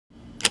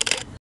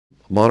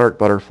Monarch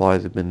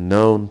butterflies have been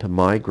known to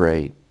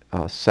migrate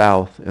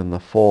south in the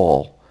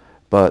fall,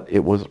 but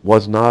it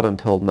was not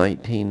until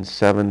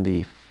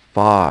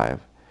 1975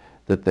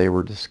 that they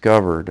were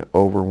discovered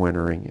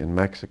overwintering in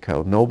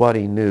Mexico.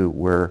 Nobody knew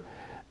where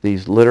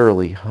these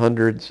literally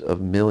hundreds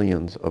of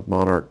millions of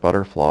monarch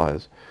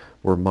butterflies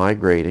were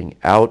migrating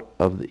out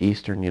of the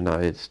eastern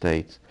United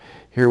States.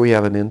 Here we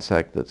have an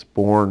insect that's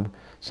born,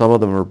 some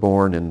of them are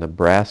born in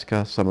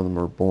Nebraska, some of them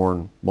are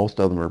born, most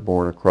of them are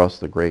born across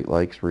the Great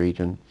Lakes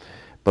region,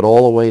 but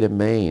all the way to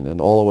Maine and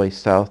all the way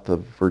south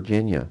of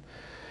Virginia.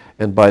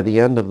 And by the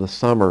end of the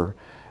summer,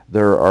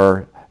 there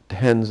are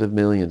tens of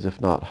millions, if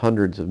not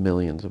hundreds of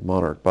millions of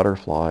monarch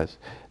butterflies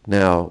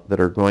now that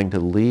are going to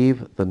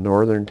leave the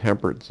northern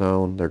temperate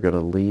zone. They're going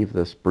to leave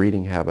this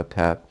breeding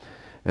habitat,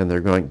 and they're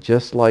going,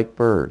 just like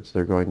birds,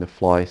 they're going to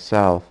fly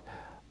south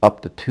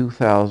up to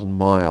 2,000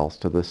 miles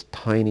to this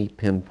tiny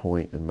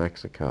pinpoint in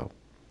Mexico.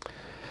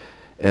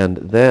 And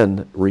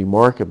then,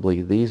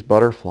 remarkably, these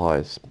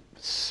butterflies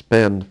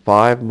spend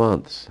 5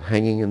 months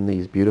hanging in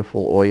these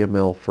beautiful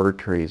oyamel fir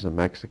trees in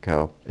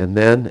Mexico. And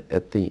then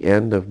at the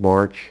end of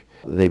March,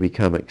 they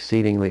become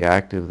exceedingly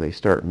active. They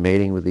start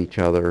mating with each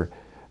other,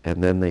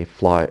 and then they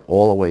fly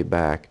all the way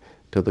back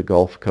to the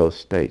Gulf Coast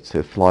states.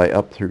 They fly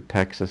up through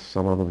Texas.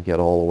 Some of them get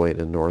all the way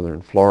to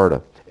northern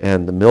Florida.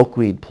 And the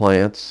milkweed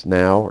plants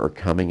now are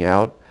coming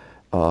out,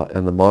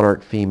 and the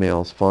monarch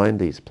females find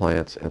these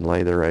plants and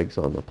lay their eggs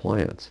on the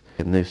plants.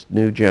 And this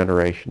new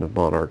generation of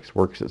monarchs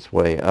works its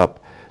way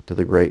up to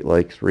the Great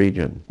Lakes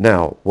region.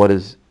 Now, what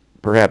is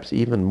perhaps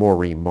even more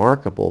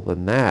remarkable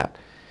than that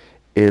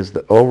is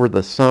that over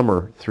the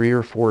summer, 3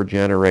 or 4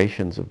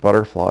 generations of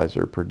butterflies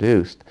are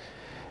produced.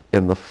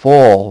 In the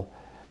fall,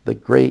 the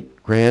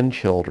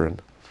great-grandchildren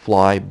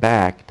fly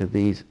back to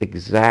these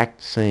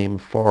exact same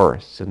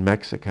forests in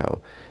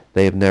Mexico.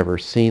 They have never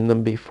seen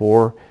them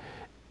before.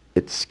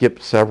 It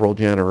skipped several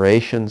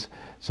generations,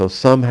 so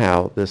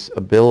somehow this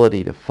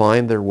ability to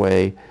find their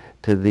way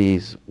to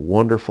these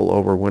wonderful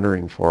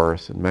overwintering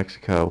forests in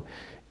Mexico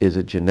is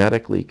a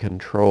genetically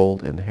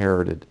controlled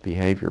inherited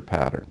behavior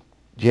pattern.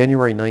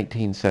 January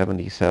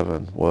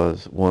 1977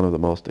 was one of the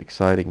most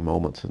exciting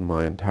moments in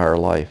my entire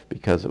life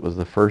because it was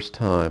the first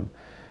time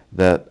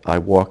that I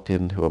walked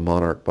into a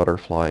monarch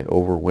butterfly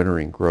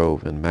overwintering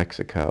grove in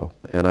Mexico,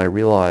 and I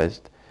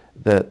realized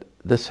that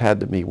this had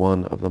to be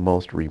one of the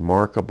most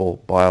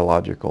remarkable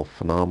biological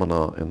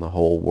phenomena in the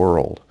whole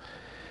world.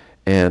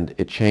 And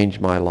it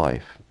changed my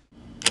life